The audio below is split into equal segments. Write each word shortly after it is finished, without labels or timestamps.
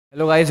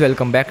Hello guys,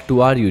 welcome back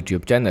to our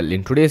YouTube channel.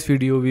 In today's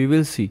video we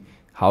will see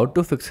how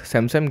to fix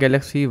Samsung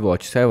Galaxy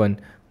Watch 7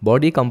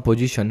 body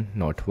composition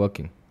not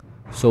working.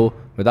 So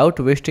without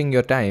wasting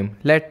your time,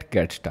 let's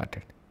get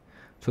started.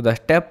 So the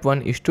step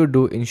 1 is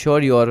to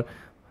ensure your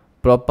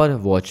proper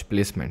watch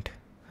placement.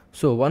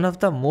 So one of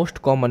the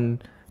most common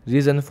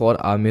reason for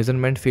a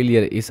measurement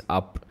failure is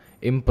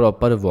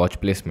improper watch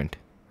placement.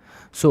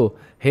 So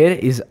here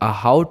is a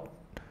how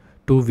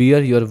to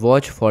wear your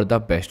watch for the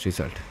best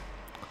result.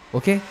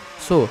 Okay,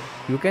 so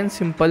you can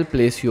simply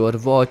place your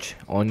watch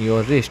on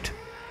your wrist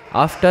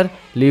after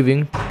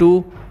leaving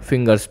 2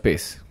 finger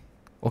space.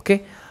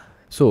 Okay,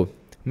 so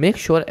make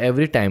sure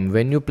every time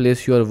when you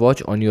place your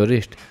watch on your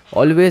wrist,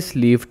 always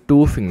leave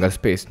 2 finger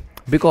space,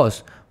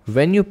 because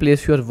when you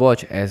place your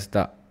watch at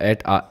the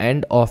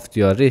end of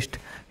your wrist,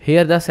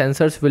 here the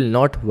sensors will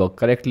not work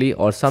correctly,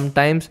 or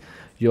sometimes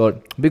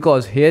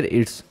because here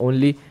it's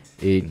only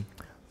a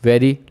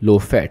very low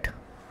fat.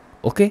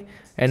 Okay,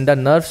 and the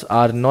nerves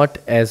are not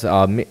as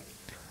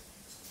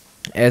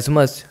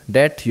much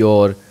that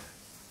your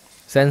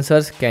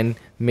sensors can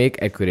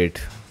make accurate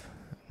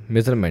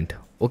measurement.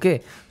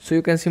 Okay, so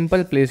you can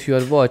simply place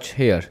your watch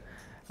here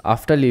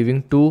after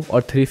leaving 2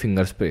 or 3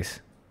 finger space.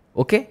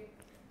 Okay,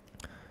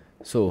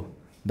 so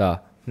the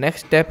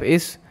next step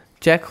is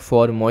check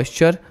for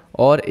moisture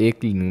or a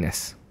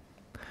cleanliness.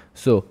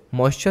 So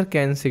moisture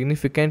can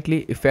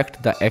significantly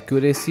affect the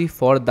accuracy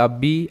for the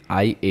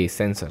BIA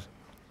sensor.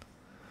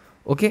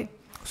 Okay,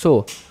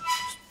 so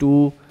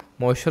to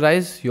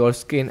moisturize your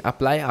skin,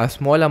 apply a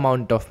small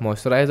amount of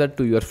moisturizer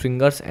to your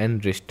fingers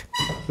and wrist,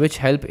 which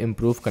help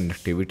improve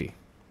conductivity.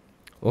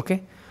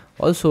 Okay,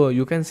 also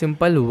you can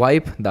simply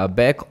wipe the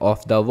back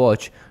of the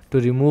watch to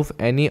remove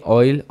any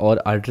oil or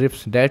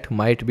drips that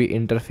might be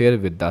interfere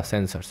with the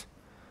sensors.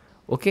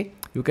 Okay,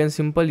 you can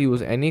simply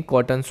use any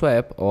cotton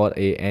swab or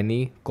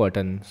any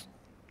cotton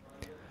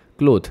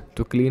cloth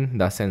to clean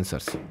the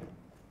sensors.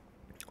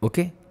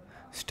 Okay,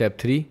 step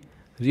 3,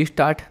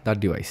 restart the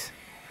device.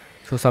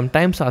 So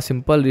sometimes a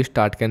simple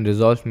restart can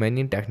resolve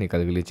many technical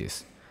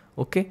glitches.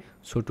 Okay,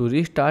 so to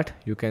restart,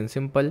 you can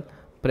simply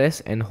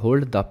press and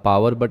hold the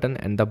power button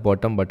and the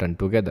bottom button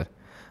together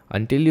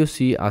until you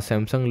see a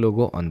Samsung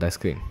logo on the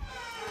screen.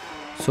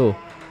 So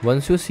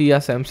once you see a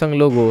Samsung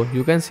logo,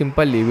 you can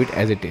simply leave it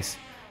as it is.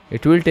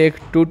 It will take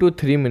 2 to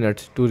 3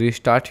 minutes to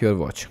restart your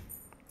watch.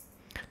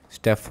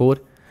 Step 4,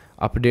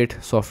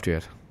 update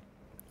software.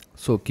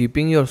 So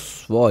keeping your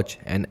watch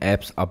and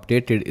apps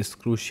updated is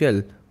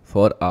crucial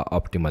for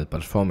optimal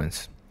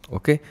performance.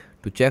 Okay,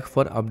 to check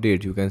for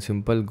update, you can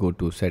simply go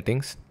to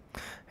settings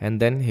and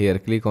then here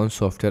click on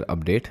software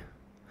update.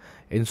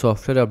 In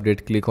software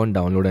update, click on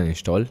download and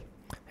install,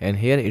 and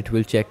here it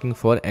will checking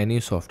for any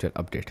software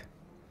update.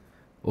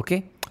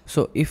 Okay,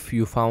 so if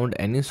you found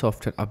any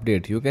software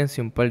update, you can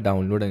simply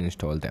download and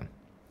install them.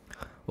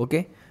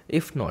 Okay,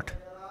 if not,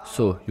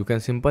 so you can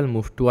simply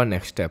move to our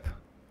next step.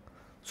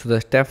 So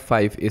the step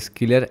 5 is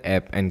clear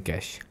app and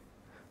cache.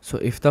 So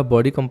if the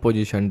body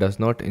composition is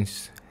not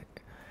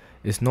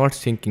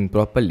syncing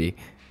properly,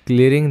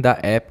 clearing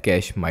the app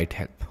cache might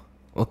help.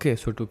 Okay,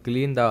 so to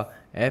clean the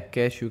app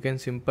cache, you can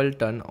simply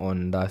turn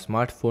on the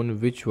smartphone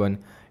which one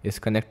is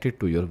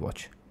connected to your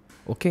watch.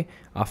 Okay,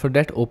 after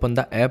that open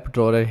the app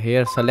drawer.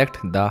 Here select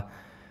the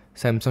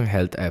Samsung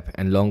Health app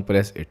and long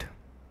press it.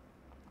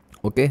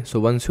 Okay, so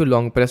once you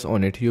long press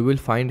on it, you will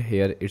find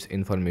here its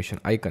information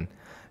icon,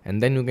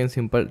 and then you can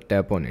simply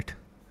tap on it.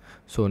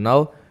 So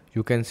now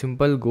you can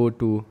simply go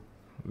to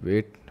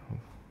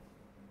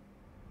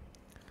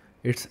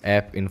its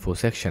app info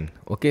section.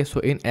 Okay, so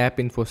in app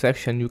info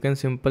section, you can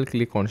simply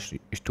click on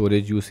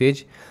storage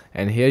usage,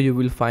 and here you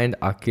will find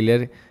a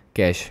clear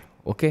cache.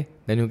 Okay,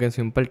 then you can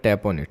simply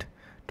tap on it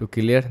to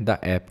clear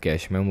the app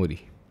cache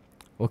memory.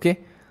 Okay,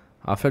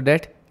 after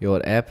that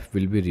your app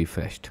will be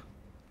refreshed.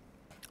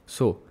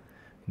 So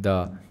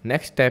the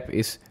next step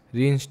is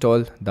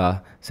reinstall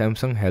the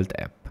Samsung Health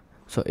app.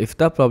 So if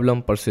the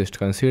problem persists,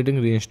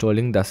 considering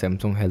reinstalling the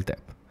Samsung Health app.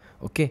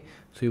 Okay,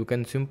 so you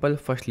can simply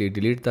firstly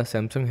delete the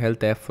Samsung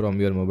Health app from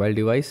your mobile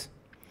device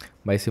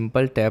by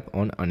simple tap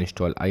on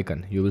uninstall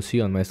icon you will see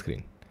on my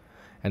screen,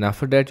 and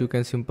after that you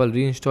can simply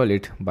reinstall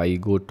it by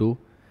go to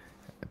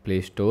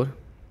Play Store.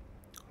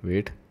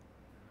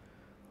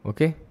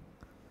 Okay,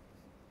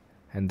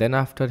 and then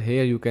after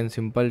here you can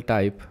simply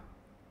type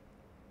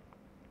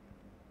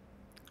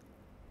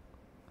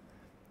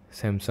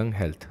Samsung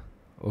Health.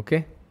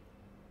 Okay,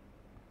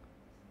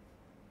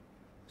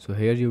 so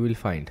here you will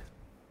find,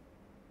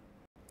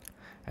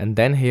 and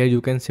then here you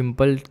can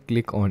simply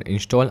click on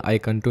install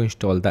icon to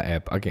install the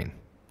app again.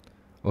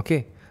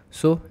 Okay,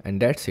 so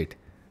and that's it.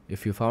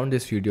 If you found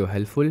this video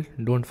helpful,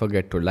 don't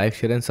forget to like,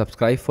 share and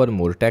subscribe for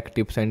more tech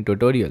tips and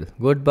tutorial.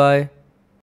 Goodbye.